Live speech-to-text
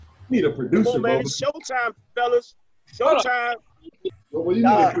Need a producer, Come on, man. Bobo. It's showtime, fellas. Showtime. Bobo, you need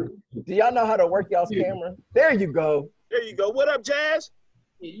Nah, a producer. do y'all know how to work y'all's camera? There you go. There you go. What up, Jazz?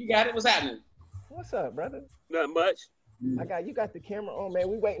 Yeah, you got it. What's happening? What's up, brother? Not much. You got the camera on, man.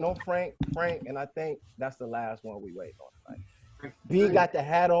 We waiting on Frank, and I think that's the last one we waiting on tonight. B got the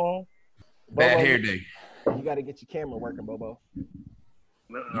hat on. Bad Bobo, hair day. You got to get your camera working, Bobo.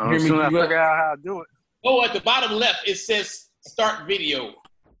 As soon as I figure out how to do it. Oh, at the bottom left, it says start video.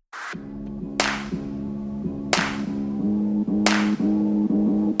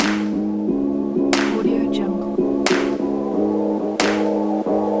 Audio Jungle.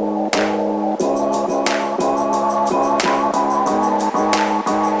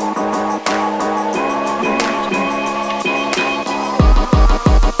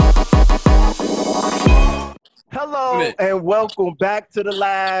 Hello and welcome back to the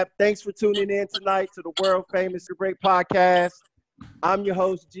lab. Thanks for tuning in tonight to the world famous Great Podcast. I'm your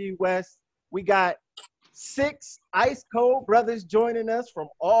host, G.West. We got 6 ice cold brothers joining us from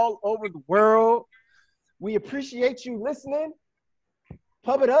all over the world. We appreciate you listening.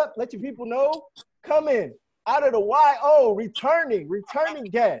 Pub it up. Let your people know. Coming out of the YO, returning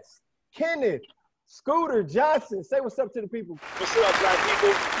guests. Kenneth, Scooter Johnson. Say what's up to the people. What's up, black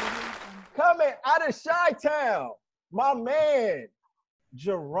people? Coming out of Chi-Town, my man,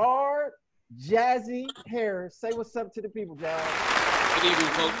 Gerard Jazzy Harris. Say what's up to the people, Jazz. Good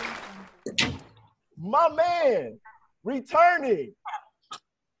evening, folks. My man, returning,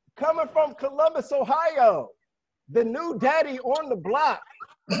 coming from Columbus, Ohio, the new daddy on the block,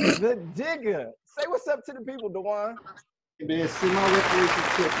 the Digga. Say what's up to the people, Dewan. Hey, man, send my reparations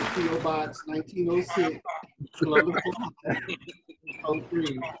check to P.O. Box 1906, Columbus,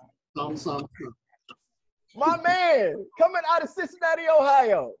 03. Something. My man, coming out of Cincinnati,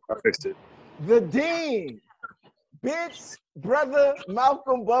 Ohio. I fixed it. The Dean, bitch, brother,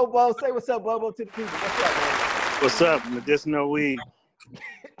 Malcolm Bobo. Say what's up, Bobo, to the people. What's up, man? What's up? Medicinal weed.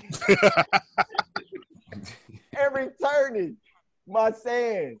 And returning, my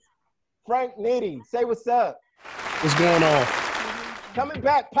Sans, Frank Nitty. Say what's up. What's going on? Coming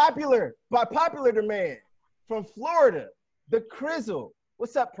back, by popular demand, from Florida, the Crizzle.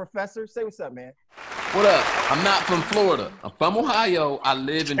 What's up, Professor? Say what's up, man. What up? I'm not from Florida. I'm from Ohio. I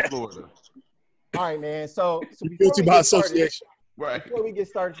live in Florida. All right, man. So Guilty by association. Right. Before we get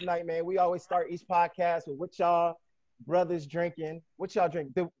started tonight, man, we always start each podcast with what y'all brothers drinking. What y'all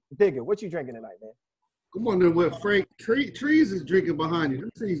drink? Digga, what you drinking tonight, man? I'm wondering what Frank Trees is drinking behind you. Them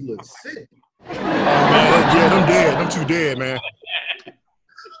trees look sick. Oh, man, yeah, them dead. Them two dead, man.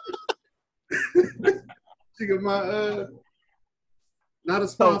 Drinking my not a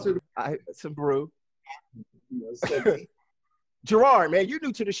sponsor. Some brew. Gerard, man, you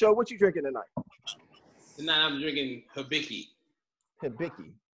new to the show. What you drinking tonight? Tonight I'm drinking Hibiki.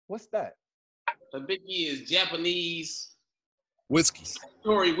 Hibiki. What's that? Hibiki is Japanese Whiskey.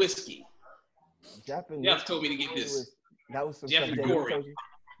 Tory whiskey. Japanese. Jeff told me to get this. That was some Jeff stuff and David Corey. told you.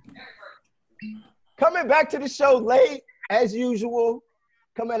 Coming back to the show late, as usual.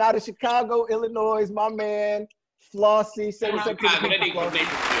 Coming out of Chicago, Illinois, my man, Flossy. Say what's up to the That people, ain't from Flossy.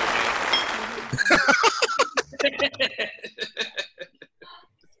 Naperville,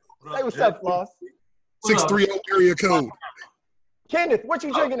 Say what's up, Floss. 630 area code. Kenneth, what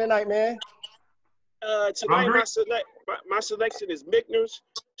you drinking tonight, man? Tonight my selection is Michner's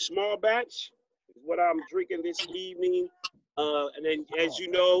small batch. Is what I'm drinking this evening. And then, as you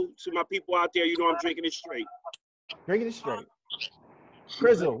know, to my people out there, you know I'm drinking it straight. Drinking it straight.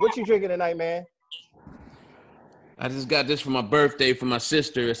 Crizzle, what you drinking tonight, man? I just got this for my birthday from my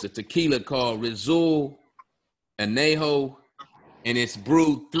sister. It's a tequila called Crizzle F.Nitty, and it's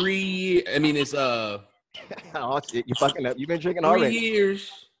brewed 3 years. I mean, it's Oh shit, you fucking up. You've been drinking 3 already.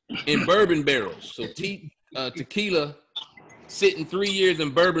 years in bourbon barrels. So tequila sitting 3 years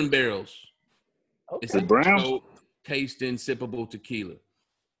in bourbon barrels. Okay. It's a brown tasting sippable tequila.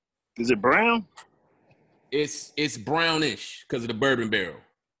 Is it brown? It's brownish because of the bourbon barrel.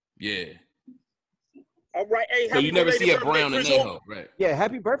 Yeah. All right, hey, So you never belated see a birthday, brown Crizzle. anejo, right? Yeah,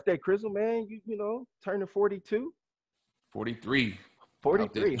 happy birthday, Crizzle, man. You know, turning 42. 43.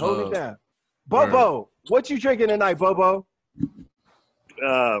 43, Out hold there, it down. Bobo, what you drinking tonight, Bobo?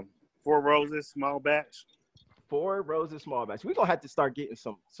 4 Roses, small batch. 4 Roses small batch. We're gonna have to start getting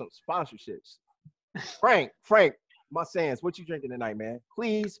some sponsorships. Frank, my Sans, what you drinking tonight, man?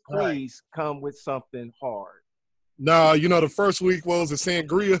 Please come with something hard. Nah, you know, the first week was the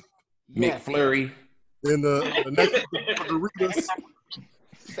sangria. Yes. McFlurry. Then the next week was margaritas.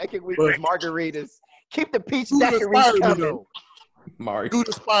 Second week was margaritas. Keep the peach Who daiquiris inspired me, coming. though? Mark. Who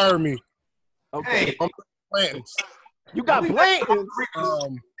inspired me? Okay. Plants. You got Blanton's.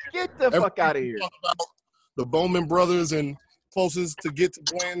 Get the fuck out of here. The Bowman brothers and closest to get to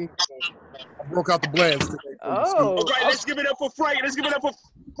Bland. I broke out the Blands today. Oh. All right, let's give it up for Frank. Let's give it up for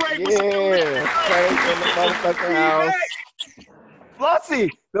Frank. Yeah, Frank in the motherfucking house. Flossy,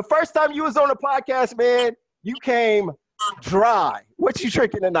 the first time you was on the podcast, man, you came dry. What you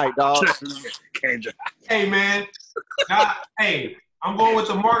drinking tonight, dog? Hey, man. Hey, I'm going with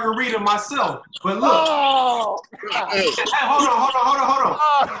the margarita myself. But look. Oh, hey, hold on.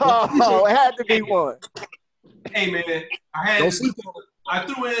 Oh, it had to be one. Hey, man. I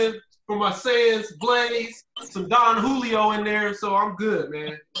threw in for my Sans Blaze some Don Julio in there, so I'm good,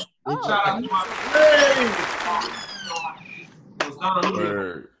 man. Shout out to my Don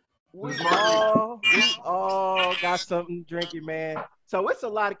Julio. We all got something drinking, man. So it's a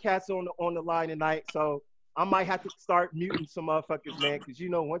lot of cats on the line tonight. So I might have to start muting some motherfuckers, man, because you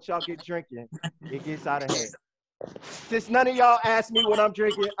know once y'all get drinking, it gets out of hand. Since none of y'all asked me what I'm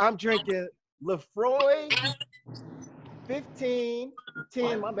drinking Lefroy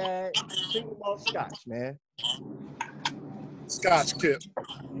 1510, my bad, single malt scotch, man. Scotch kip.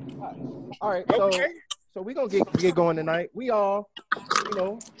 All right, so we're gonna get going tonight. We all, you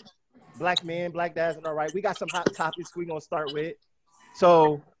know, black men, black dads, and all right. We got some hot topics we're gonna start with.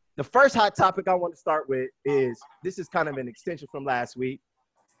 So the first hot topic I want to start with is this is kind of an extension from last week.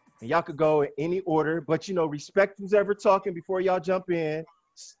 And y'all could go in any order, but you know, respect who's ever talking before y'all jump in.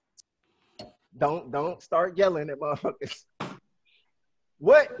 Don't start yelling at motherfuckers.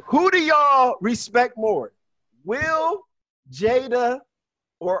 Who do y'all respect more? Will, Jada,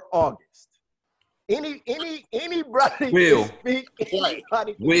 or August? Anybody Will. can speak,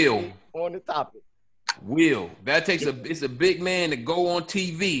 anybody can Will. speak on the topic. Will. That takes it's a big man to go on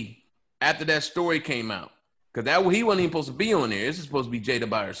TV after that story came out. Because he wasn't even supposed to be on there. This is supposed to be Jada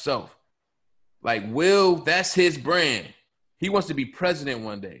by herself. Like, Will, that's his brand. He wants to be president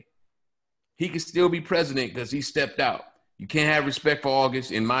one day. He can still be president because he stepped out. You can't have respect for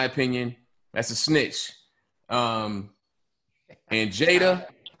August, in my opinion. That's a snitch. And Jada,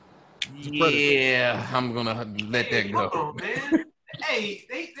 yeah, I'm gonna let that go. Hold on, man. Hey,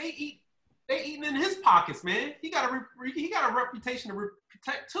 they eating in his pockets, man. He got a reputation to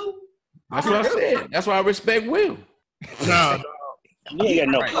protect too. That's what I said. That's why I respect Will. No. You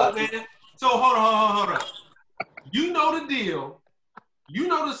ain't got no Look, man. So hold on. You know the deal. You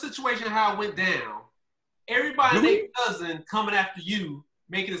know the situation, how it went down. Everybody and their cousin coming after you,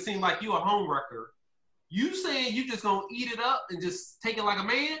 making it seem like you a homewrecker. You saying you just gonna eat it up and just take it like a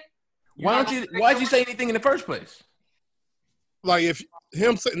man? Why'd you say anything in the first place? Like, if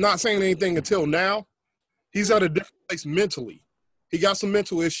him not saying anything until now, he's at a different place mentally. He got some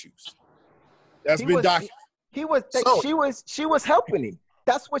mental issues. That's been documented. She was helping him.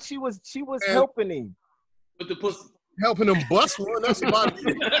 That's what she was helping him. With the pussy. Helping him bust one. That's about it.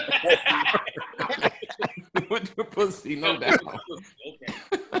 With the pussy, no doubt.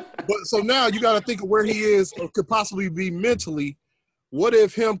 But so now you got to think of where he is or could possibly be mentally. What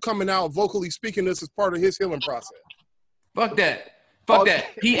if him coming out vocally speaking this is part of his healing process? Fuck that.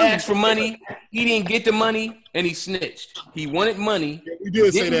 He asked for money. He didn't get the money, and he snitched. He wanted money. Yeah, we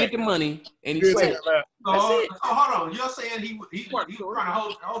did say that. Didn't get the money, and he snitched. So hold on. You're saying he was trying to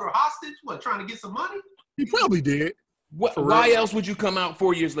hold her hostage? What, trying to get some money? He probably did. Why else would you come out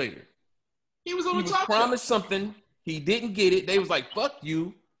 4 years later? He was on He the was top. promised something. He didn't get it. They was like, fuck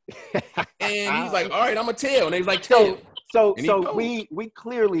you. And he's like, all right, I'm going to tell. And they was like, tell. So we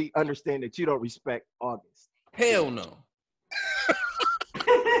clearly understand that you don't respect August. Hell no.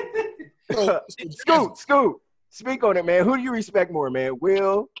 Scoot, speak on it, man. Who do you respect more, man?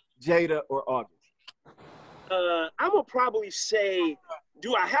 Will, Jada, or August? I'm gonna probably say,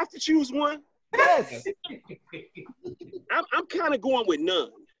 do I have to choose one? Yes. I'm kind of going with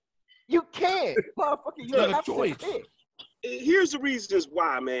none. You can't, motherfucker. You don't have to pick. Here's the reasons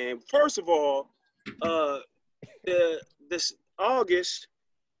why, man. First of all, this August,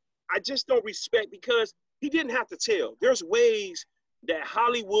 I just don't respect because he didn't have to tell. There's ways that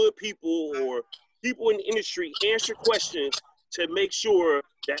Hollywood people or people in the industry answer questions to make sure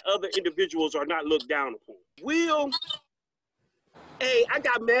that other individuals are not looked down upon. Will, hey, I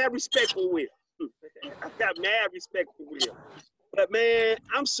got mad respect for Will. But man,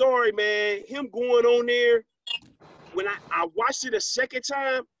 I'm sorry, man. Him going on there, when I watched it a second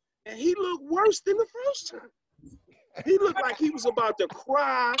time, and he looked worse than the first time. He looked like he was about to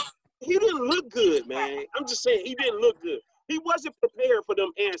cry. He didn't look good, man. I'm just saying, he didn't look good. He wasn't prepared for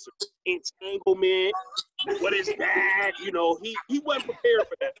them answers. Entanglement, what is that? You know, he wasn't prepared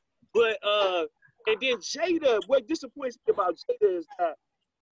for that. But and then Jada, what disappoints me about Jada is that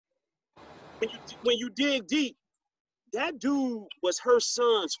when you dig deep, that dude was her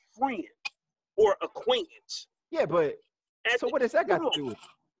son's friend or acquaintance. Yeah, but so what does that got to do with it?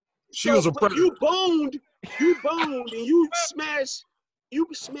 She was a predator. You boned, and you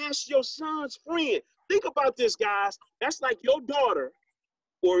smashed your son's friend. Think about this, guys. That's like your daughter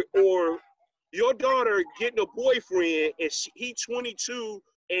or your daughter getting a boyfriend and he 22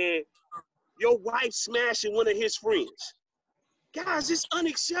 and your wife smashing one of his friends. Guys, it's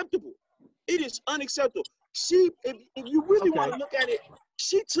unacceptable. It is unacceptable. If you really want to look at it,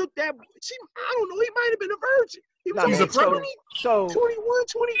 she took that. I don't know. He might have been a virgin. He was He's a predator. 21,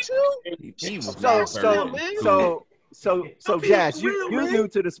 22. So Jazz, you're new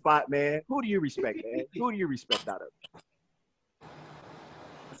to the spot, man. Who do you respect, man? Who do you respect out of it?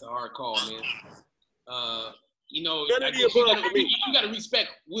 That's a hard call, man. You know, None of the above for me. You got to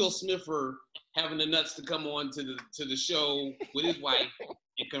respect Will Smith for having the nuts to come on to the show with his wife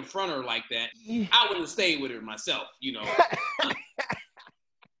and confront her like that. I wouldn't have stayed with her myself, you know.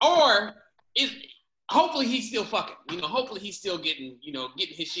 Or hopefully he's still fucking, you know. Hopefully he's still getting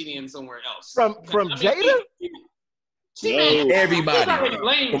his shit in somewhere else. From Jada? Everybody.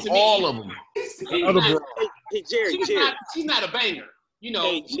 From all of them. Hey, Jerry, she's not a banger. You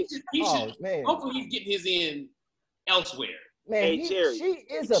know, man. Hopefully he's getting his in elsewhere. Man, she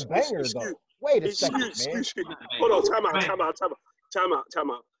is a banger, though. Wait a second, man. Hold on, time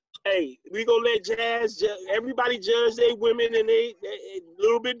out. Hey, we gonna let everybody judge their women and they a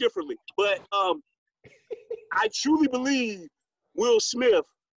little bit differently. But I truly believe Will Smith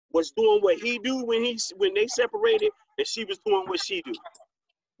was doing what he do when they separated, and she was doing what she do.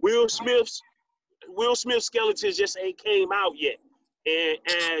 Will Smith's skeletons just ain't came out yet. And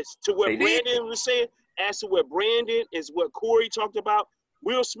as to what Brandon was saying, is what Corey talked about,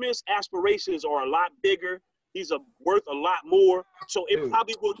 Will Smith's aspirations are a lot bigger. He's worth a lot more. So it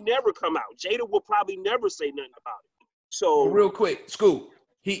probably will never come out. Jada will probably never say nothing about it. So real quick, Scoop,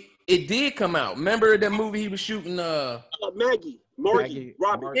 it did come out. Remember that movie he was shooting? Margie,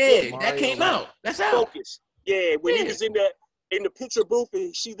 Robert. Yeah, that came out. That's out. Focus. Yeah, when he was in the picture booth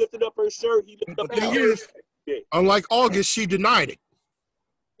and she lifted up her shirt, he lifted up the thing is, unlike August, she denied it.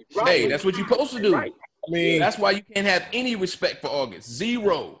 Right. Hey, that's what you're supposed to do. Right. I mean, that's why you can't have any respect for August.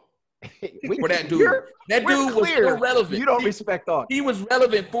 Zero. For that dude. That dude was still relevant. You don't respect August. He was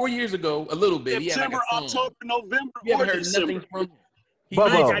relevant 4 years ago, a little bit. September, October, November. You haven't heard nothing from him.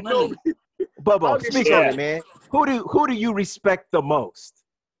 Bobo, speak on it, man. Who do you respect the most?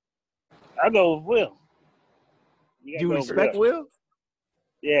 I go with Will. You respect Will?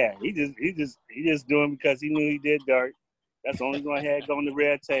 Yeah, he just doing because he knew he did dirt. That's the only reason why he had to go on the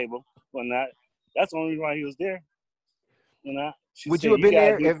red table. Well, that's the only reason why he was there. You know. Would you have been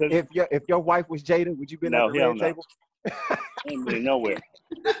there if your wife was Jada? Would you been at the red table? Ain't been nowhere.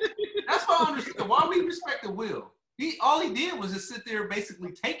 That's what I understand. Why we respect the Will? All he did was just sit there and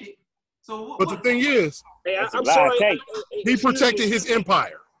basically take it. So, but the thing is, I'm sorry. He protected his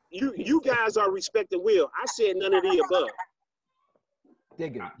empire. You guys are respecting Will. I said none of the above.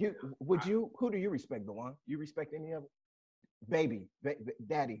 Digga, who do you respect, Dewan? You respect any of it? Baby,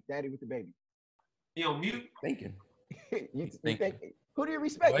 daddy with the baby. He on mute? Thinking. Who do you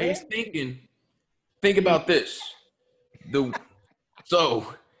respect, man? He's thinking. Think about this. So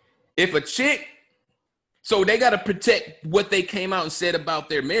if a chick, so they got to protect what they came out and said about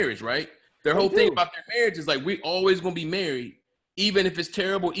their marriage, right? Their whole thing about their marriage is like, we always going to be married. Even if it's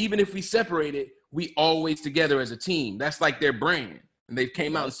terrible, even if we separated, we always together as a team. That's like their brand. And they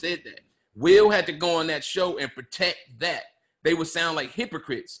came out and said that. Will had to go on that show and protect that. They would sound like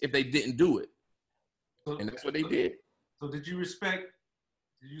hypocrites if they didn't do it. And that's what they did. So did you respect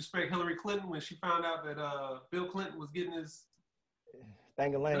Hillary Clinton when she found out that Bill Clinton was getting his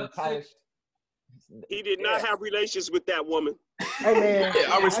Thang-a-lang polished? He did not have relations with that woman. Hey man,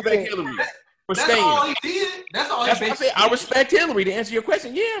 I respect Hillary for that's staying. All he did. That's all he did. I respect Hillary. To answer your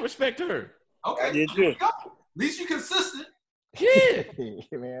question, yeah, I respect her. Okay. At least you consistent. Yeah.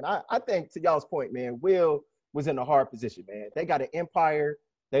 Man, I think to y'all's point, man, Will was in a hard position, man. They got an empire.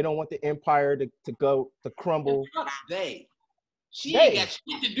 They don't want the empire to crumble. She ain't got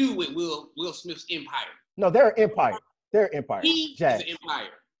shit to do with Will Smith's empire. No, they're an empire. They're an empire. He is an empire.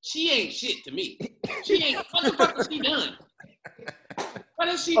 She ain't shit to me. She ain't. What the fuck has she done? What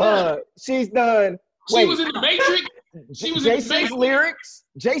has she done? She's done. She was in the Matrix. She was Jason's in the lyrics.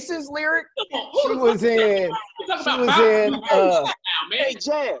 Jason's lyric. She was in. Hey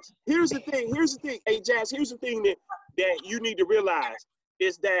Jazz. Here's the thing. Hey Jazz. Here's the thing that you need to realize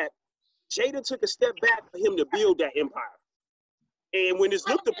is that Jada took a step back for him to build that empire. And when it's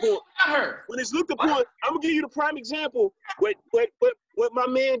looked upon, I'm gonna give you the prime example. What my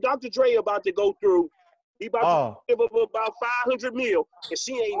man Dr. Dre about to go through He about to give up about 500 mil, and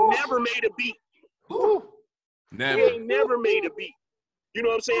she ain't never made a beat. Never. He ain't never made a beat. You know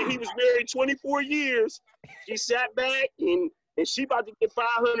what I'm saying? He was married 24 years. She sat back, and she about to get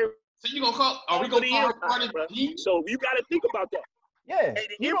 500. So you gonna call? Are we gonna call her part of the So you got to think about that. Yeah. Hey,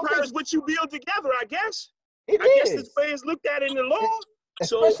 the empire is what you build together, I guess. I guess the fans looked at it in the law.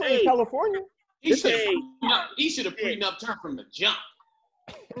 Especially in California. He should have prenupped her from the jump.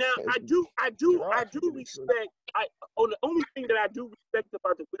 Now I do respect. The only thing that I do respect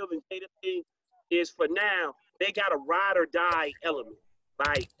about the Will and Jada thing is for now they got a ride or die element,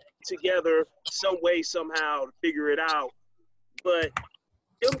 like together some way somehow to figure it out. But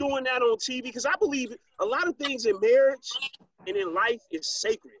them doing that on TV, because I believe a lot of things in marriage and in life is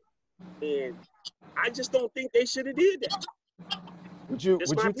sacred, and I just don't think they should have did that.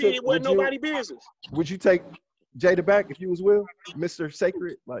 It wasn't nobody's business. Would you take Jada back if you was Will, Mr.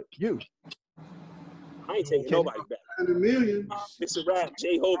 Sacred, like you? I ain't taking nobody back. 100 million. It's a wrap.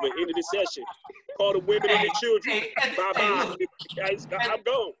 Jehovah, end of the session. Call the women and the children. Bye-bye. I'm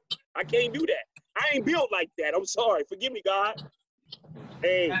gone. I can't do that. I ain't built like that. I'm sorry. Forgive me, God.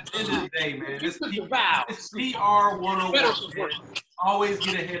 Hey. At the end of the day, man, it's PR 101. Always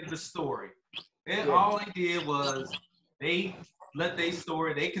get ahead of the story. And all they did was they let their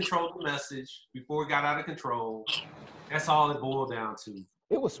story, they controlled the message before it got out of control. That's all it boiled down to.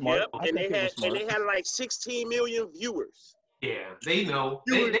 It was smart. Yep. And they had like 16 million viewers. Yeah, they know.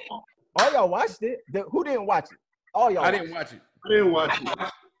 All y'all watched it. Who didn't watch it? All y'all. I didn't watch it. I didn't watch it.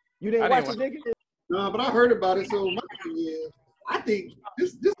 You didn't watch it, nigga? No, but I heard about it. So my thing is, I think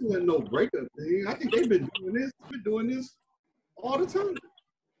this wasn't no breakup thing. I think they've been doing this all the time.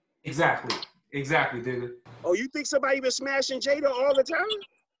 Exactly, Digga. Oh, you think somebody been smashing Jada all the time?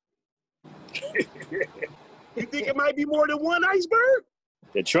 You think it might be more than one iceberg?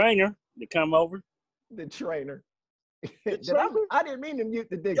 The trainer to come over. The trainer. I didn't mean to mute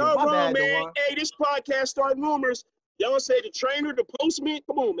the Digga. Y'all My wrong, bad, man. Dewan. Hey, this podcast starting rumors. Y'all say the trainer, the postman.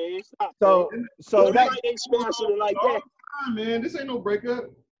 Come on, man. Stop. So that ain't smashing it like that. Man, this ain't no breakup.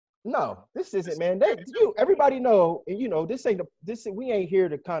 No, this isn't, man. Everybody know, and we ain't here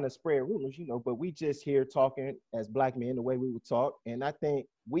to kind of spread rumors, but we just here talking as black men the way we would talk. And I think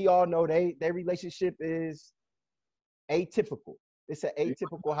we all know their relationship is atypical. It's an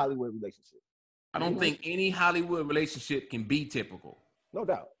atypical Hollywood relationship. I don't think any Hollywood relationship can be typical. No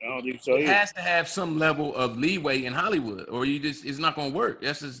doubt. I don't think so. It has to have some level of leeway in Hollywood, or it's not gonna work.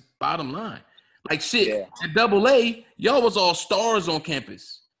 That's just bottom line. Like shit, at AA, y'all was all stars on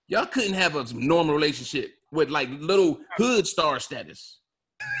campus. Y'all couldn't have a normal relationship with like little hood star status.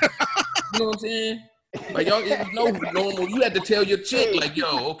 You know what I'm saying? Like y'all, it was no normal. You had to tell your chick, like,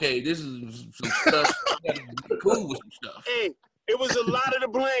 yo, okay, this is some stuff. You gotta be cool with some stuff. Hey, it was a lot of the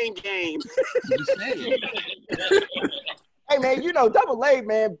blame game. Hey man, AA,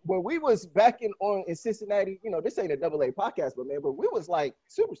 man, when we was back in Cincinnati, this ain't a AA podcast, but we was like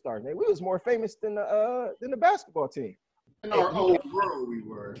superstars, man. We was more famous than the basketball team. In our own world, we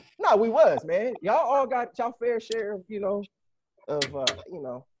were. No, we was, man. Y'all all got y'all fair share of,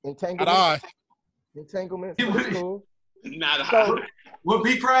 entanglements. Entanglements. It was cool. What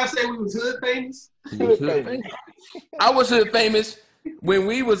B. Craft said we was hood famous? Hood famous. I was hood famous when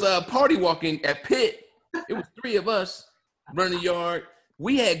we was party walking at Pitt. It was 3 of us running the yard.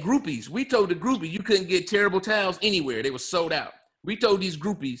 We had groupies. We told the groupie you couldn't get terrible towels anywhere. They were sold out. We told these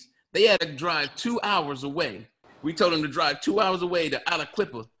groupies they had to drive 2 hours away. We told them to drive 2 hours away to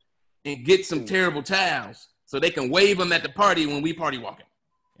Clipper and get some terrible towels so they can wave them at the party when we party walking.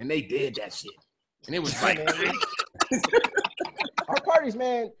 And they did that shit. And it was like our parties,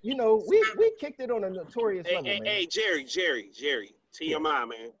 man, we kicked it on a notorious level, man. Hey, Jerry, TMI,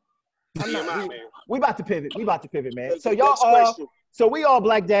 man. We about to pivot. Man. So y'all so we all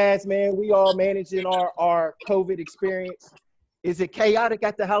black dads, man. We all managing our COVID experience. Is it chaotic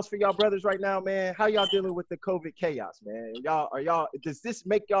at the house for y'all brothers right now, man? How y'all dealing with the COVID chaos, man? Does this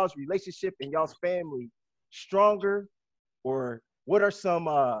make y'all's relationship and y'all's family stronger? Or what are some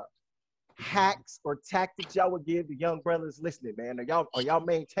hacks or tactics y'all would give the young brothers listening, man? Are y'all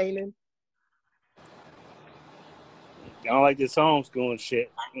maintaining? I don't like this homeschooling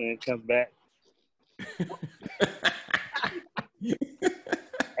shit when it comes back.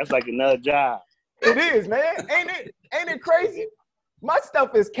 That's like another job. It is, man. Ain't it crazy? My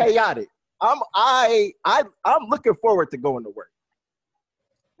stuff is chaotic. I'm looking forward to going to work.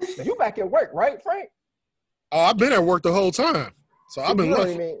 You back at work, right, Frank? Oh, I've been at work the whole time. So I've been you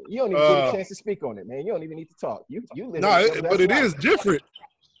lucky. don't even get a chance to speak on it, man. You don't even need to talk. You live. No, but it is different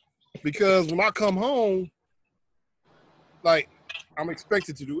because when I come home, like I'm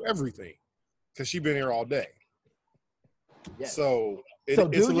expected to do everything. because she's been here all day. Yes. So it's a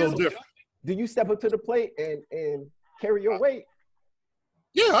little different. Do you step up to the plate and carry your weight?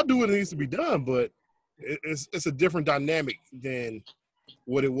 Yeah, I do what needs to be done, but it's a different dynamic than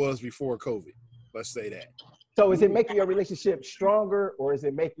what it was before COVID. Let's say that. So is it making your relationship stronger, or is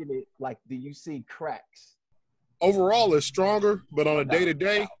it making it like, do you see cracks? Overall, it's stronger, but on a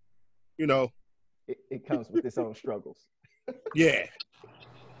day-to-day, you know. It comes with its own struggles. Yeah.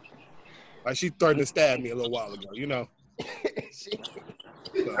 Like she threatened to stab me a little while ago, you know.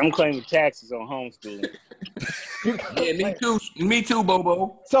 I'm claiming taxes on homeschooling. Yeah, me too,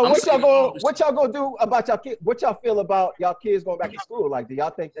 Bobo. So what y'all gonna do about y'all kids? What y'all feel about y'all kids going back to school? Like, do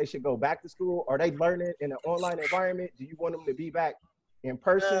y'all think they should go back to school? Are they learning in an online environment? Do you want them to be back in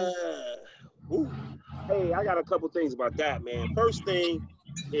person? Hey, I got a couple things about that, man. First thing,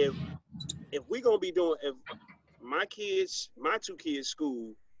 if we gonna be doing, if my two kids'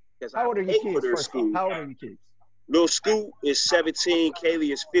 school, because how old are your kids? First off, how old are your kids? Little Scoot is 17,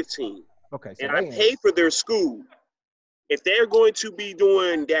 Kaylee is 15. Okay, so and I pay for their school. If they're going to be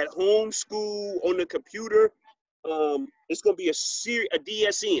doing that homeschool on the computer, it's going to be a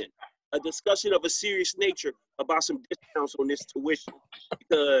DSN, a discussion of a serious nature about some discounts on this tuition.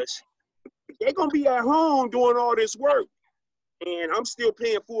 Because they're going to be at home doing all this work, and I'm still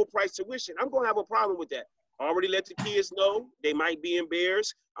paying full price tuition. I'm going to have a problem with that. I already let the kids know they might be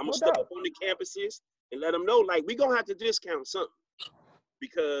embarrassed. I'm going to step up on the campuses and let them know, like, we're going to have to discount something.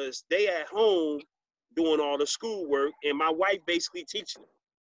 Because they at home doing all the schoolwork, and my wife basically teaching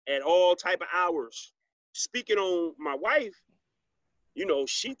them at all type of hours. Speaking on my wife, you know,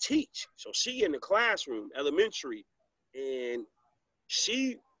 she teach. So she in the classroom, elementary, and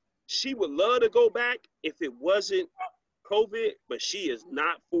she would love to go back if it wasn't COVID, but she is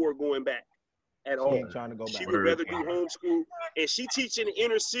not for going back at all. She ain't trying to go back. She would rather do homeschool, and she teach in the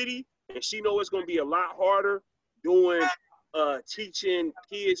inner city, and she know it's going to be a lot harder doing teaching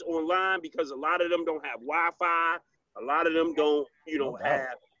kids online, because a lot of them don't have Wi-Fi. A lot of them don't,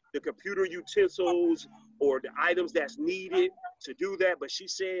 have the computer utensils or the items that's needed to do that. But she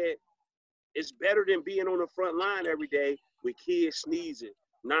said it's better than being on the front line every day with kids sneezing,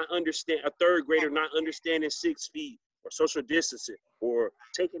 a third grader not understanding 6 feet or social distancing, or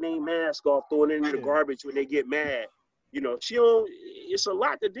taking their mask off, throwing it in the garbage when they get mad. It's a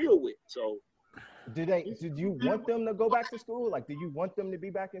lot to deal with. So did you want them to go back to school? Like, do you want them to be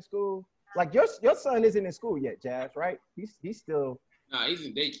back in school? Like, your son isn't in school yet, Jazz, right? He's still. Nah,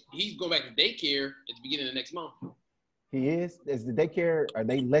 he's going back to daycare at the beginning of next month. He is? Is the daycare, or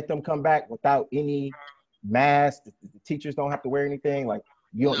they let them come back without any mask? The teachers don't have to wear anything? Like,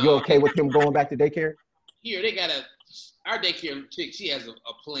 you're okay with him going back to daycare? Here, our daycare chick, she has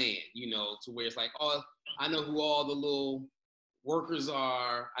a plan, to where it's like, oh, I know who all the little workers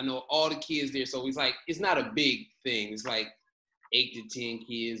are. I know all the kids there. So it's not a big thing. It's like 8 to 10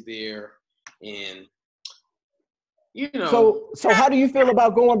 kids there. And, So how do you feel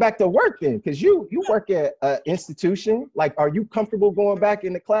about going back to work then? Because you work at an institution. Like, are you comfortable going back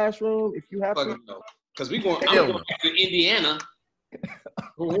in the classroom if you have to? Because I'm going back to Indiana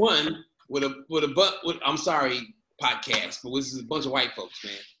for one with I'm sorry, podcast, but this is a bunch of white folks,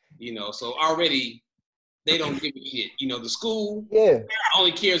 man. So already they don't give a shit. The school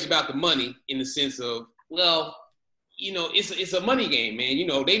only cares about the money in the sense of, well, it's a money game, man.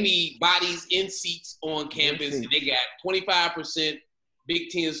 They need bodies in seats on campus, and they got 25% Big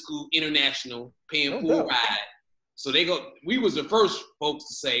Ten school international paying full ride. So we was the first folks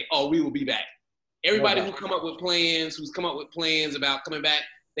to say, oh, we will be back. Everybody who's come up with plans about coming back,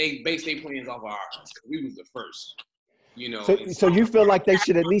 they base their plans off ours. We was the first. So you feel like they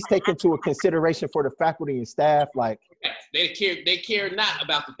should at least take into a consideration for the faculty and staff, like they care not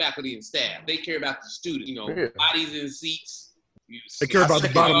about the faculty and staff. They care about the students, bodies in seats. They care about the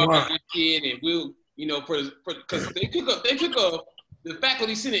bottom line. And we'll, because they took the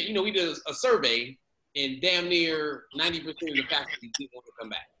faculty senate. We did a survey, and damn near 90% of the faculty didn't want to come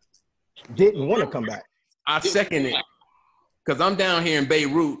back. Didn't want to come back. I second it, because I'm down here in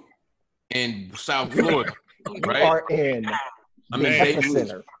Beirut in South Florida. Right? Are in the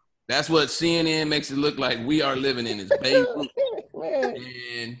epicenter. That's what CNN makes it look like we are living in, is Beirut.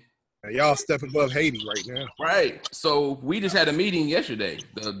 And y'all step above Haiti right now. Right. So we just had a meeting yesterday,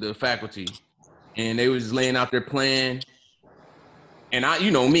 the faculty, and they was laying out their plan. And I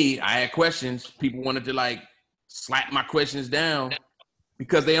had questions. People wanted to slap my questions down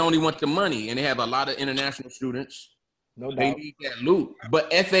because they only want the money, and they have a lot of international students. No doubt. They need that loot.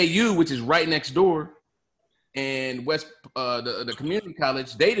 But FAU, which is right next door, and the community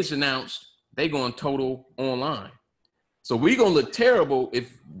college, they just announced they going total online. So we gonna look terrible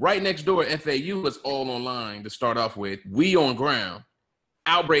if right next door at FAU is all online to start off with. We on ground.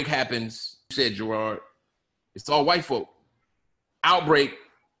 Outbreak happens, you said Gerard. It's all white folk. Outbreak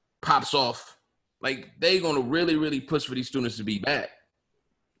pops off. Like they gonna really, really push for these students to be back.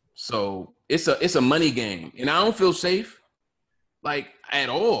 So it's a money game. And I don't feel safe, like at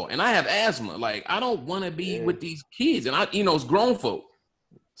all. And I have asthma. Like I don't want to be with these kids. And it's grown folk.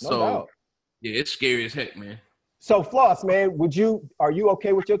 So No doubt. yeah, it's scary as heck, man. So Floss, man, are you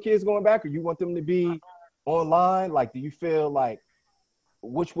okay with your kids going back, or you want them to be online? Like, do you feel like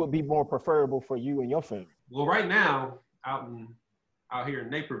which would be more preferable for you and your family? Well, right now, out here in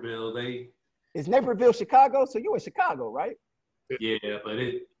Naperville, Is Naperville Chicago? So you in Chicago, right? Yeah, but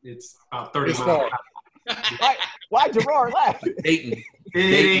it's about 30 miles. Why Gerard laugh? Dayton.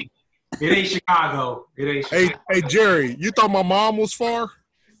 It ain't Chicago. It ain't Chicago. Hey, Jerry, you thought my mom was far?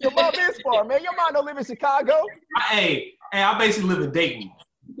 Your mom is far, man. Your mom don't live in Chicago. Hey, I basically live in Dayton.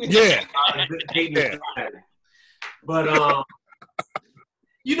 Yeah. Dayton. But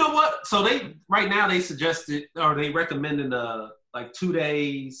you know what? So right now they suggested, or they recommending like 2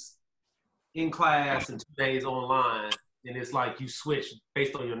 days in class and 2 days online, and it's like you switch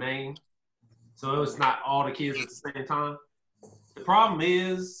based on your name. So it's not all the kids at the same time. The problem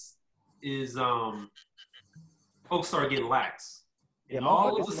is folks start getting lax. And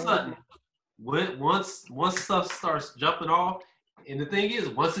all of a sudden, once stuff starts jumping off, and the thing is,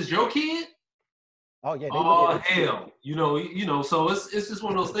 once it's your kid, hell, so it's just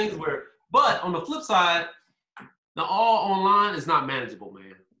one of those things where, but on the flip side, the all online is not manageable,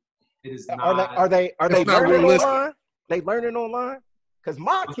 man. It is not. Are they learning online? They learning online? Because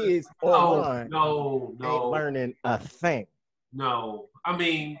my kids online ain't learning a thing. No, I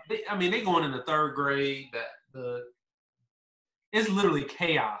mean they going in the third grade. It's literally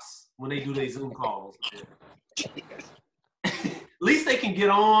chaos when they do their Zoom calls. At least they can get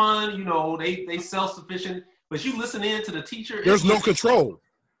on. They self-sufficient. But you listen in to the teacher. There's no control.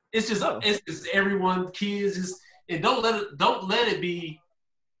 It's just everyone, kids, just and don't let it be,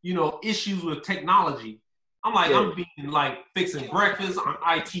 issues with technology. I'm like, I'm being like fixing breakfast. I'm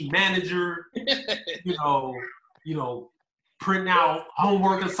IT manager. Printing out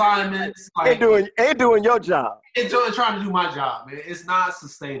homework assignments. Like, ain't doing your job. And trying to do my job, man. It's not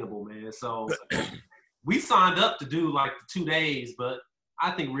sustainable, man. So we signed up to do like the 2 days, but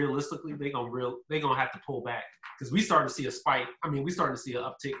I think realistically they're gonna have to pull back because we starting to see a spike. I mean, we starting to see an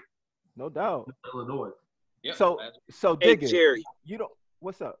uptick. No doubt. In Illinois. Yep. So hey, Digga, Jerry. You don't.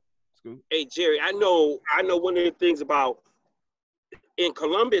 What's up, Scoop? Hey Jerry, I know one of the things about in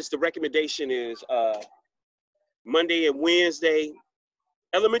Columbus, the recommendation is Monday and Wednesday.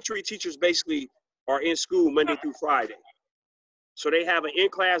 Elementary teachers basically are in school Monday through Friday. So they have an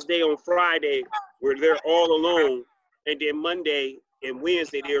in-class day on Friday where they're all alone. And then Monday and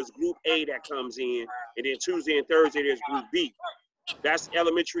Wednesday, there's group A that comes in. And then Tuesday and Thursday, there's group B. That's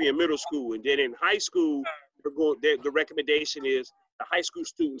elementary and middle school. And then in high school, the recommendation is the high school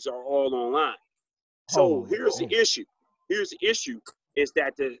students are all online. So here's the issue. Here's the issue is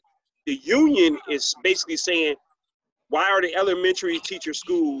that the union is basically saying, why are the elementary teachers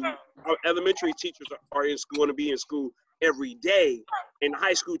are in school, going to be in school every day, and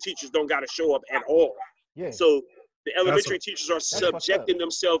high school teachers don't got to show up at all? Yeah. So the elementary teachers are subjecting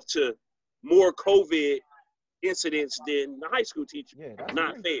themselves to more COVID incidents than the high school teachers. Yeah, that's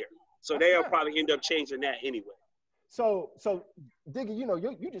not fair. So they'll probably end up changing that anyway. So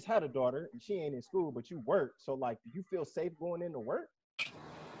Digga, you just had a daughter and she ain't in school, but you work. So like, do you feel safe going into work?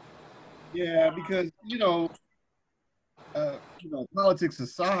 Yeah, because politics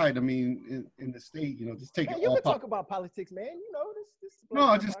aside, I mean, in the state, just take it all. You can talk about politics, man. This. No,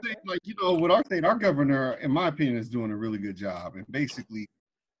 I just think with our state, our governor, in my opinion, is doing a really good job. And basically,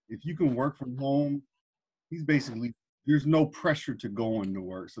 if you can work from home, there's no pressure to go into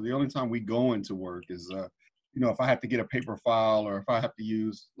work. So the only time we go into work is, if I have to get a paper file or if I have to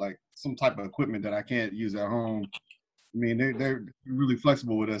use like some type of equipment that I can't use at home. I mean, they're really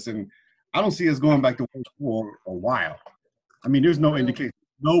flexible with us, and I don't see us going back to work for a while. I mean, there's no indication,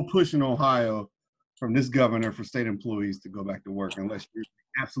 no push in Ohio from this governor for state employees to go back to work unless you're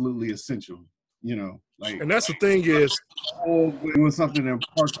absolutely essential, And that's the thing is, doing something in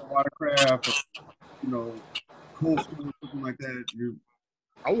parks and watercraft, or, cold school or something like that.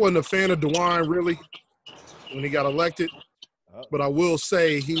 I wasn't a fan of DeWine really when he got elected, but I will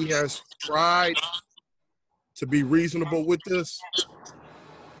say he has tried to be reasonable with this,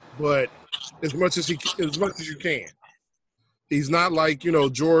 but as much as you can. He's not like,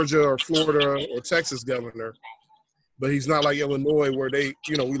 Georgia or Florida or Texas governor, but he's not like Illinois where they,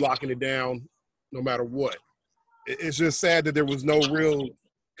 we locking it down no matter what. it's just sad that there was no real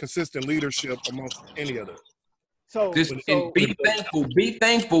consistent leadership amongst any of them. So, be thankful. Be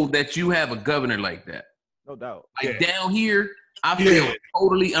thankful that you have a governor like that. No doubt. Like down here, I feel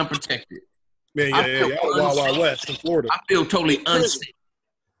totally unprotected. Wild Wild West in Florida. I feel totally unsafe.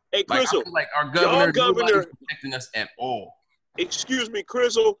 Hey, Like, Crizzle. I feel like our governor, nobody's protecting us at all. Excuse me,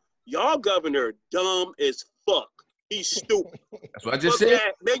 Crizzle. Y'all governor dumb as fuck. He's stupid. That's what I just said.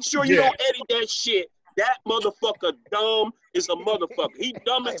 That. Make sure you don't edit that shit. That motherfucker dumb is a motherfucker. He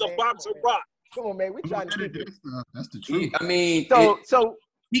dumb as a box of rock. Come on, man. We trying to keep it. That's the truth. I mean, so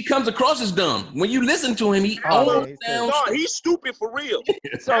he comes across as dumb. When you listen to him, he almost sounds. No, he's stupid for real.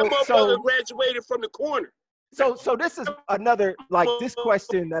 That motherfucker graduated from the corner. So this is another this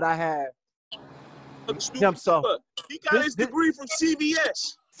question that I have. Jumps off. He got his degree from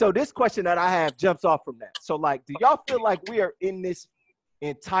CBS. So this question that I have jumps off from that. So do y'all feel like we are in this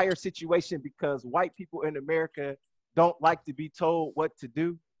entire situation because white people in America don't like to be told what to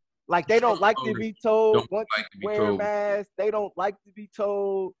do? Like they don't like to be told what to wear masks. They don't like to be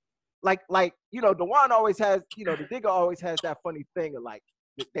told. Like Dewan always has, the Digga always has that funny thing of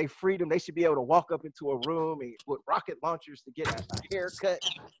they freed them. They should be able to walk up into a room and with rocket launchers to get a haircut.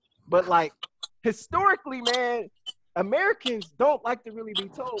 But historically, man, Americans don't like to really be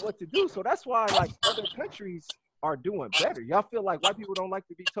told what to do. So that's why other countries are doing better. Y'all feel like white people don't like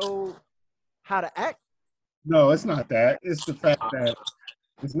to be told how to act? No, it's not that. It's the fact that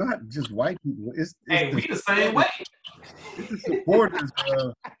it's not just white people. It's we the same way. It's the supporters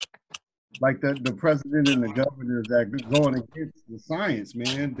of the president and the governors that are going against the science,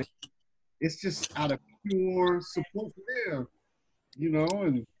 man. It's just out of pure support for them,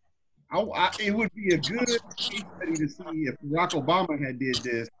 and it would be a good case study to see if Barack Obama had did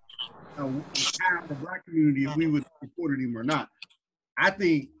this, how the black community, if we would have supported him or not. I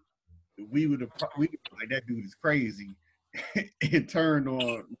think we would have that dude is crazy. It turned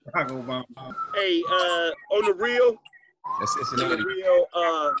on Barack Obama. Hey, on the real. That's Cincinnati.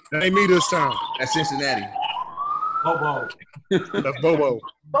 That ain't me this time. That's Cincinnati. Bobo. That's Bobo.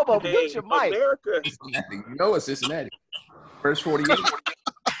 Bobo, get your mic. America. Cincinnati. You know it's Cincinnati. First 48.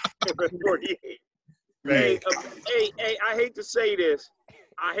 Hey, I hate to say this.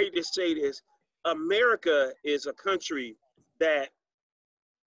 America is a country that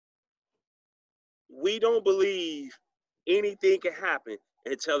we don't believe anything can happen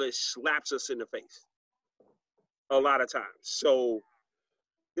until it slaps us in the face. A lot of times. So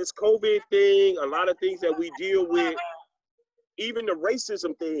this COVID thing, a lot of things that we deal with, even the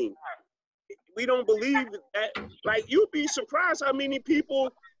racism thing, we don't believe that. You'd be surprised how many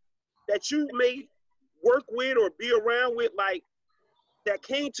people that you may work with or be around with, that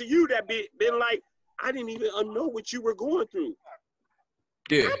came to you that been like, I didn't even know what you were going through.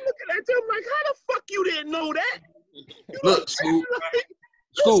 Yeah. I'm looking at them like, how the fuck you didn't know that? Look, Scoop,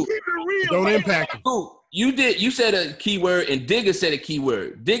 don't impact it. Scoop, you said a keyword and Digga said a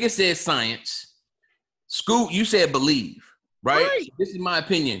keyword. Digga said science. Scoop, you said believe, right? This is my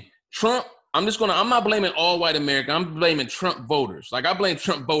opinion. Trump, I'm not blaming all white America. I'm blaming Trump voters. I blame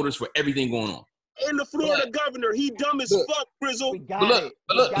Trump voters for everything going on. And the Florida governor, he dumb as fuck, Crizzle. But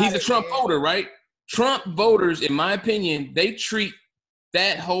look, he's a Trump voter, right? Trump voters, in my opinion, they treat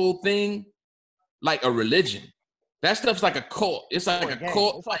that whole thing like a religion. That stuff's like a cult. It's like a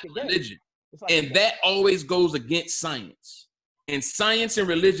cult, like religion. And that always goes against science. And science and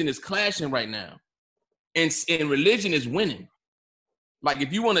religion is clashing right now. And religion is winning.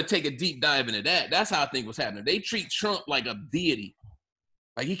 If you want to take a deep dive into that, that's how I think what's happening. They treat Trump like a deity.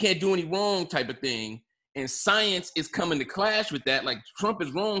 He can't do any wrong type of thing. And science is coming to clash with that. Trump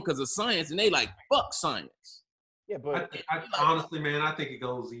is wrong because of science. And they fuck science. Yeah, but I honestly, man, I think it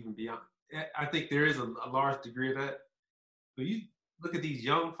goes even beyond. I think there is a large degree of that. But you look at these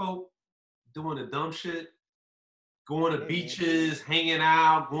young folk doing the dumb shit, going to beaches, hanging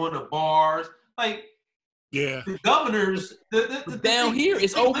out, going to bars. The governors, the down here,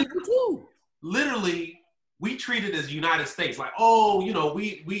 it's over too. Literally, we treat it as United States.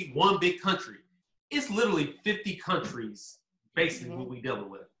 We one big country. It's literally 50 countries, basically, what we dealing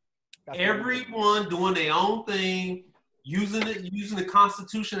with. Everyone doing their own thing, using the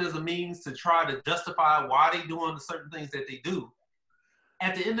Constitution as a means to try to justify why they doing the certain things that they do.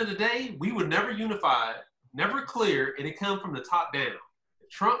 At the end of the day, we were never unified, never clear, and it come from the top down.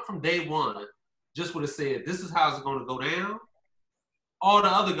 Trump from day one just would have said, this is how it's going to go down. All the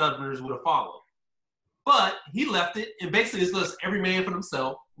other governors would have followed. But he left it, and basically it's just every man for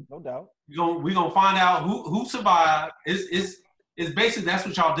himself. No doubt. We're gonna find out who survived. It's basically that's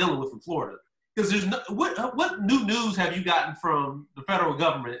what y'all dealing with in Florida. Because there's what new news have you gotten from the federal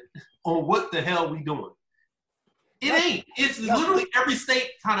government on what the hell we doing? It ain't. It's literally every state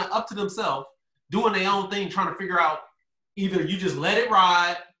kind of up to themselves, doing their own thing, trying to figure out either you just let it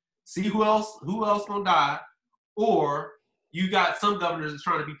ride, see who else gonna die, or you got some governors that's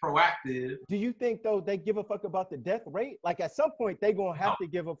trying to be proactive. Do you think though they give a fuck about the death rate? Like at some point they gonna have to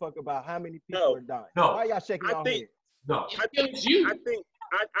give a fuck about how many people are dying. No. Why y'all shaking your head? No.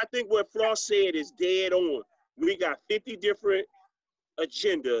 I think what Floss said is dead on. We got 50 different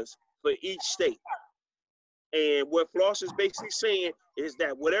agendas for each state. And what Floss is basically saying is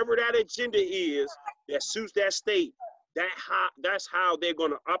that whatever that agenda is that suits that state, that's how they're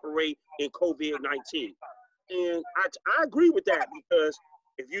going to operate in COVID-19. And I agree with that, because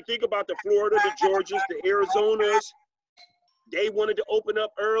if you think about the Florida, the Georgias, the Arizonas, they wanted to open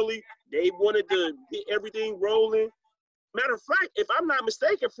up early. They wanted to get everything rolling. Matter of fact, if I'm not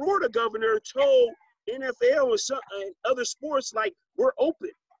mistaken, Florida governor told NFL and other sports, like, we're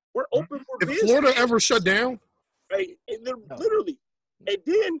open. We're open for business. If Florida ever shut down? Right, literally. And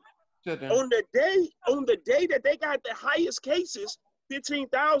then on the day that they got the highest cases,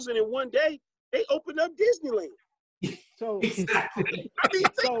 15,000 in one day, they opened up Disneyland. So exactly. I mean,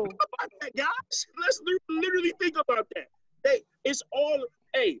 think about that, guys. Let's literally think about that. It's all.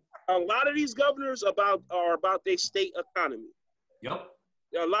 A lot of these governors are about their state economy. Yep.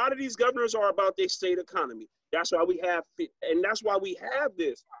 A lot of these governors are about their state economy. That's why we have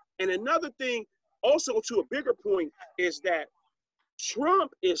this. And another thing, also to a bigger point, is that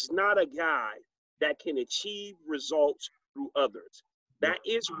Trump is not a guy that can achieve results through others. That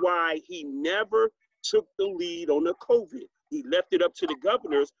is why he never took the lead on the COVID. He left it up to the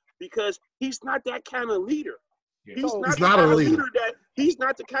governors because he's not that kind of leader. He's not the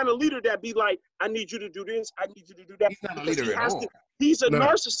kind of leader that be like, I need you to do this, I need you to do that. He's not a leader at all. He's a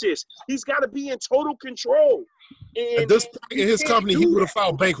narcissist. He's got to be in total control. And at this point in his company, he would have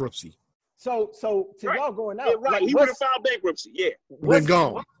filed bankruptcy. So y'all going out. Yeah, right. Like, he would have filed bankruptcy. Yeah. Been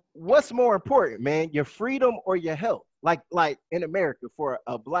gone. What's more important, man? Your freedom or your health? Like in America, for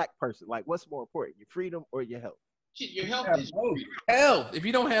a black person, like what's more important, your freedom or your health? Shit, your health is health. If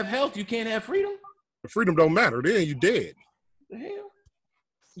you don't have health, you can't have freedom. The freedom don't matter. Then you dead. The hell?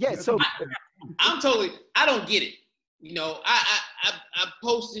 Yeah. So I don't get it. You know, I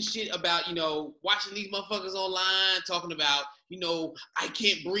post this shit about, you know, watching these motherfuckers online talking about, you know, I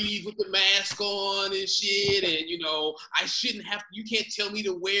can't breathe with the mask on and shit, and, you know, I shouldn't have, you can't tell me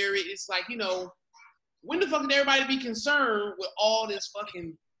to wear it. It's like, you know, when the fuck did everybody be concerned with all this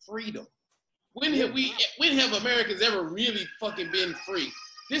fucking freedom? When have Americans ever really fucking been free?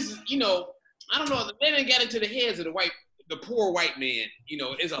 This is, you know, I don't know, they didn't get into the heads of the poor white man. You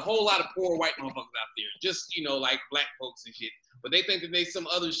know, there's a whole lot of poor white motherfuckers out there, just, you know, like black folks and shit. But they think that they some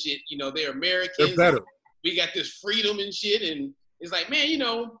other shit, you know, they're Americans. They're better. We got this freedom and shit, and it's like, man, you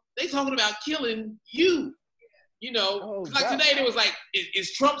know, they talking about killing you. You know, like God. Today, there was like,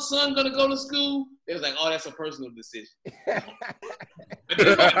 is Trump's son gonna go to school? It was like, oh, that's a personal decision. But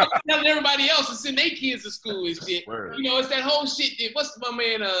telling everybody else to send their kids to school and shit. Word. You know, it's that whole shit. What's my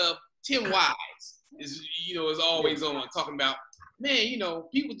man Tim Wise is always on talking about, man, you know,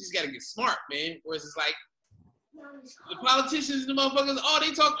 people just gotta get smart, man. Whereas it's like the politicians and the motherfuckers,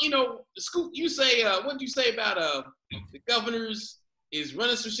 they talk, you know, the scoop. You say, what did you say about the governors is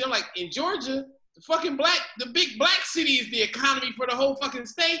running some shit? Like in Georgia. The big black city is the economy for the whole fucking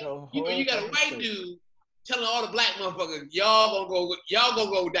state. You know, you got a white dude telling all the black motherfuckers, y'all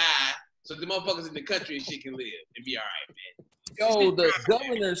gonna go die, so the motherfuckers in the country and shit can live and be all right, man. Yo, the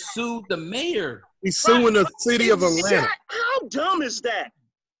governor sued the mayor. He's suing the city of Atlanta. How dumb is that?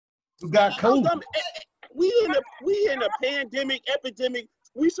 You got COVID. We in a pandemic, epidemic.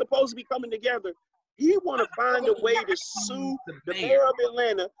 We supposed to be coming together. He want to find a way to sue the mayor of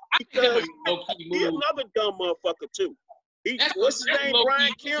Atlanta because he's another dumb motherfucker too. What's his name?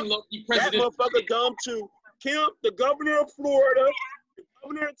 Brian Kemp. That motherfucker dumb too. Kemp, the governor of Florida, the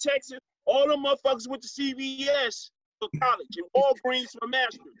governor of Texas, all them motherfuckers went to CVS for college and Walgreens for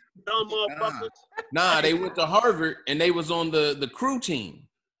masters. Dumb motherfuckers. Nah, they went to Harvard and they was on the crew team.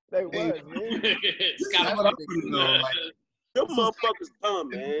 They was, man. Them motherfuckers dumb,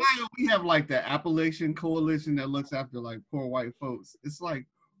 man. We have like the Appalachian Coalition that looks after like poor white folks. It's like,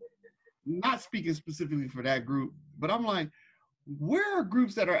 not speaking specifically for that group, but I'm like, where are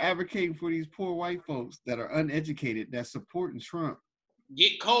groups that are advocating for these poor white folks that are uneducated that supporting Trump?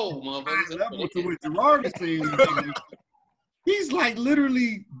 Get cold, motherfuckers. Level to what Gerard is saying. He's like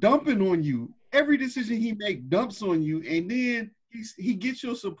literally dumping on you. Every decision he makes dumps on you, and then he gets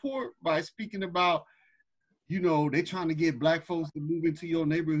your support by speaking about, you know, they trying to get black folks to move into your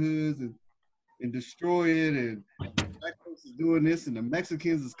neighborhoods and destroy it, and black folks is doing this, and the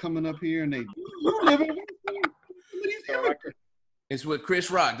Mexicans is coming up here, and they live in It's with Chris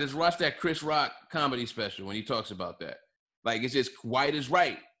Rock. Just watch that Chris Rock comedy special when he talks about that. Like, it's just white is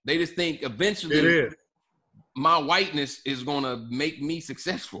right. They just think eventually my whiteness is going to make me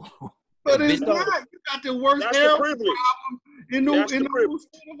successful. But it's not. You got the worst health problem in the whole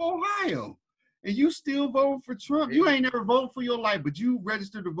state of Ohio. And you still vote for Trump. You ain't never voted for your life, but you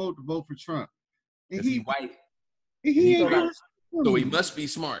registered to vote for Trump. And he white. So he must be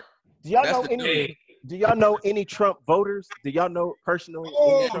smart. Do y'all know any Trump voters? Do y'all know personally?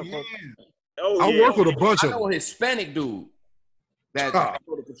 I work with a bunch of them. I know a Hispanic dude that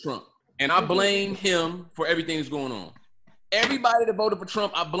voted for Trump. And I blame him for everything that's going on. Everybody that voted for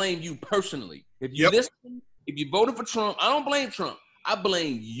Trump, I blame you personally. If you listen, if you voted for Trump, I don't blame Trump. I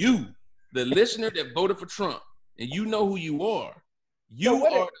blame you, the listener that voted for Trump. And you know who you are. You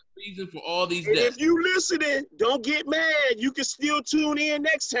are the reason for all these deaths. If you listening, don't get mad. You can still tune in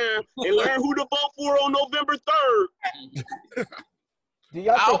next time and learn who to vote for on November 3rd. Do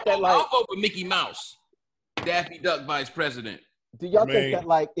y'all think that I'll vote for Mickey Mouse, Daffy Duck vice president. Do y'all think that,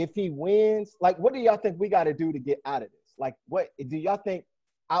 like, if he wins, like, what do y'all think we got to do to get out of this? Like, what do y'all think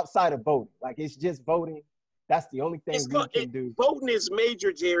outside of voting? Like, it's just voting. That's the only thing we can do. Voting is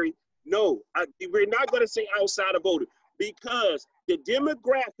major, Jerry. No, we're not going to say outside of voting because the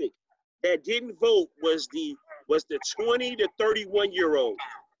demographic that didn't vote was the 20 to 31-year-old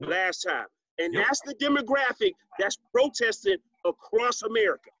last time. And that's the demographic that's protesting across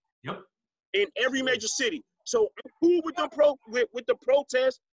America. In every major city. So I'm cool with the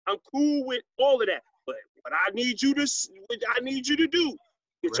protest. I'm cool with all of that. But what I need you to do,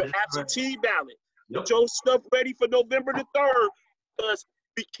 get your absentee ballot. Get your stuff ready for November the 3rd. Because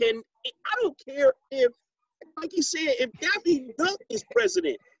I don't care if, like you said, if Daffy Duck is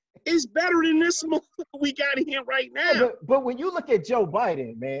president, it's better than this we got here right now. Yeah, but when you look at Joe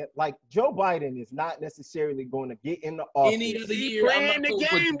Biden, man, like Joe Biden is not necessarily going to get in the office. Any other year, playing the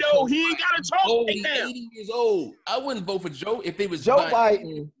game though. He ain't got to talk. He's 80 years old. I wouldn't vote for Joe if it was Joe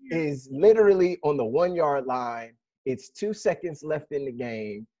Biden is literally on the 1-yard line. It's 2 seconds left in the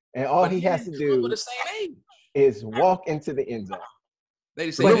game, and all he has to do is walk into the end zone.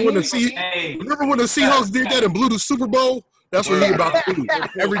 Remember when the Seahawks did that and blew the Super Bowl? That's what he's about to do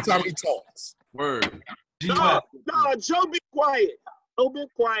every time he talks. Word. No, Joe, be quiet. Joe, be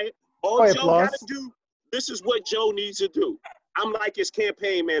quiet. All Joe got to do, this is what Joe needs to do. I'm like his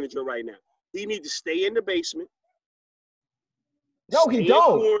campaign manager right now. He needs to stay in the basement. No, he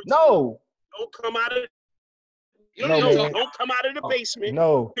don't. No. Don't come out of don't come out of the basement.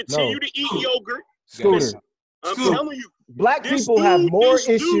 No. Continue to eat yogurt. Scooter. I'm telling you. Black people have more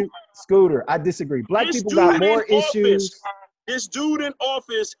issues. Scooter, I disagree. Black people got more issues. This dude in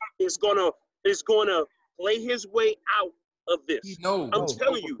office is gonna play his way out of this. I'm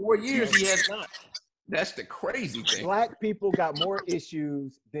telling you. 4 years he has not. That's the crazy thing. Black people got more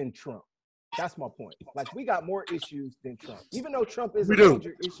issues than Trump. That's my point. Like, we got more issues than Trump. Even though Trump is a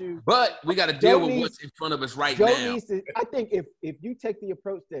major issue. But we got to deal with what's in front of us right now. I think if you take the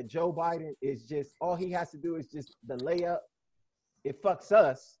approach that Joe Biden is just, all he has to do is just the layup, it fucks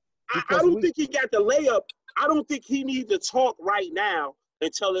us. I don't think he got the layup. I don't think he needs to talk right now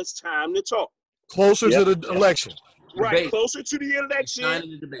until it's time to talk. Closer to the election. Right, closer to the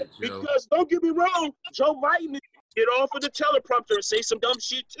election. Because don't get me wrong, Joe Biden get off of the teleprompter and say some dumb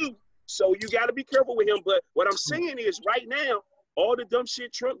shit too. So you got to be careful with him. But what I'm saying is right now, all the dumb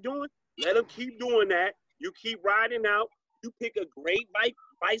shit Trump doing, let him keep doing that. You keep riding out. You pick a great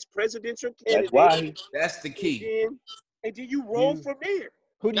vice presidential candidate. That's the key. And then you roll from there.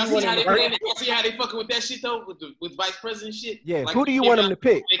 Who do you want see how they fucking with that shit though, with vice president shit? Yeah. Like, who do you want him to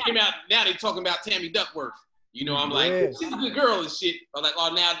pick? They came out now. They talking about Tammy Duckworth. You know, I'm like, she's a good girl and shit. I'm like,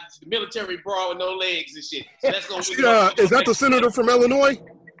 oh, now the military bra with no legs and shit. So that's gonna is that the senator from Illinois?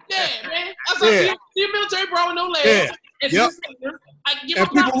 Yeah, man. I was like, see a military bra with no legs. Yeah. And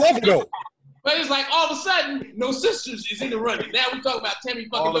people love it though. But it's like all of a sudden, no sisters is in the running. Now we talk about Tammy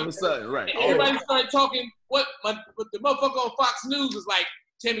fucking. All of a sudden, right? Everybody started talking. What the motherfucker on Fox News was like,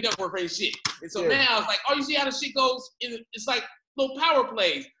 Tammy Duckworth ain't shit. And so now it's like, oh, you see how the shit goes? It's like little power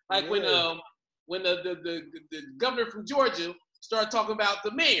plays. Like when the governor from Georgia started talking about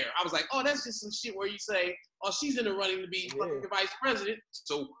the mayor, I was like, oh, that's just some shit where you say, oh, she's in the running to be fucking vice president.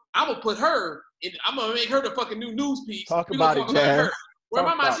 So I'm gonna put her in. I'm gonna make her the fucking new news piece. Talk about it, Jazz. Where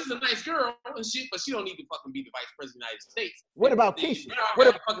my mind, she's a nice girl and shit, but she don't need to fucking be the vice president of the United States. What about Keisha? What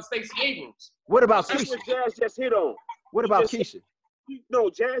about fucking Stacey Abrams? What about Keisha? That's what Jazz just hit on. What about Keisha? No,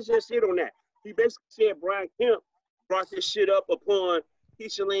 Jazz just hit on that. He basically said Brian Kemp brought this shit up upon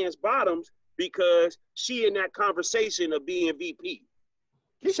Keisha Lance Bottoms because she in that conversation of being VP.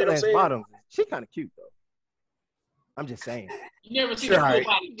 Keisha Lance Bottoms, she kind of cute though. I'm just saying. You never seen a full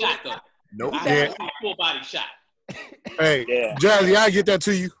body shot though. Nope. I haven't seen a full body shot. Hey, Jazzy, I get that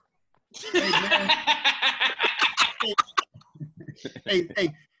to you.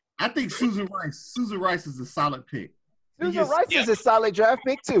 Hey, I think Susan Rice is a solid pick. Susan Rice is a solid draft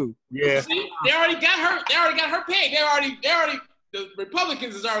pick too. Yeah. See, they already got her. They already got her pick. They already. The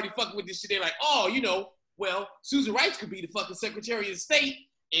Republicans is already fucking with this shit. They're like, oh, well, Susan Rice could be the fucking Secretary of State,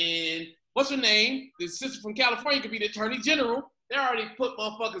 and what's her name? The sister from California could be the Attorney General. They already put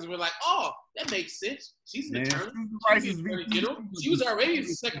motherfuckers. We're like, oh, that makes sense. She's an attorney. She's the Attorney General. She was already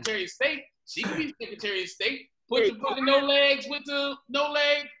the Secretary of State. She could be the Secretary of State. Put the fucking no legs with the no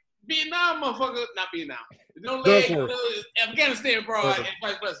leg Vietnam motherfucker. Not Vietnam. No leg Afghanistan broad and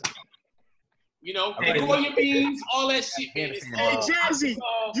vice versa. Koya beans, all that shit, man. Hey, Jazzy,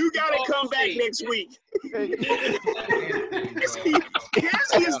 you gotta come back next week. Jazzy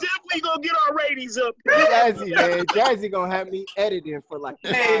is definitely gonna get our ratings up. Jazzy gonna have me editing for like.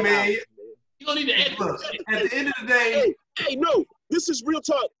 Hey, man. You gonna need to edit. Look, at the end of the day. Hey, no, this is real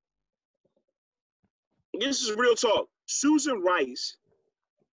talk. This is real talk. Susan Rice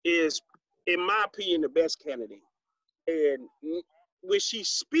is, in my opinion, the best candidate. And when she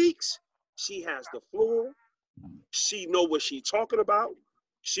speaks, she has the floor. She know what she's talking about.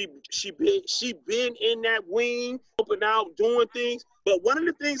 She been in that wing, open out, doing things. But one of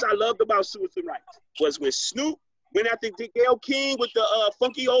the things I loved about Susan Rice was when Snoop went after Gayle King with the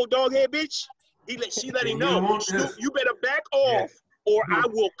funky old dog head bitch. She let him know, Snoop, you better back off, or I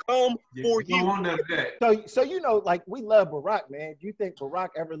will come for you. So like we love Barack, man. Do you think Barack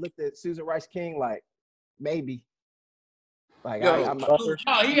ever looked at Susan Rice King like maybe? Like he had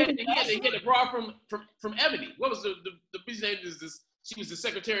the broad from Ebony. What was the bitch name? Is this? She was the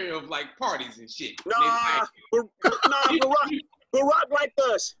secretary of like parties and shit. Barack like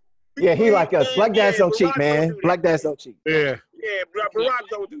us. Yeah, he like us. Black dads don't cheat, man. Black dads don't cheat. Yeah. Yeah, Barack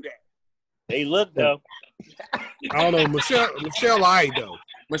don't do that. They look though. I don't know. Michelle, I though.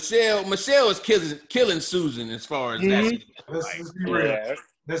 Michelle is killing Susan as far as that. Let's be real.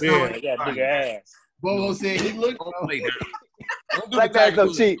 They got bigger ass. Bobo said he looked. Black dads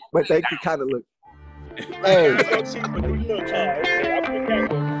don't cheat, but they can kind of look. Hey.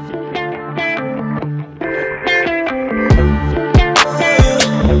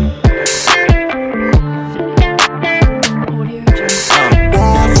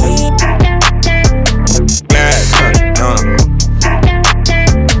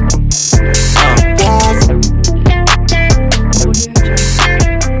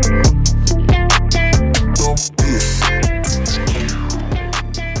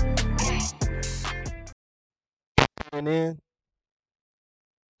 In.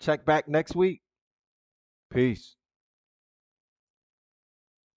 Check back next week. Peace.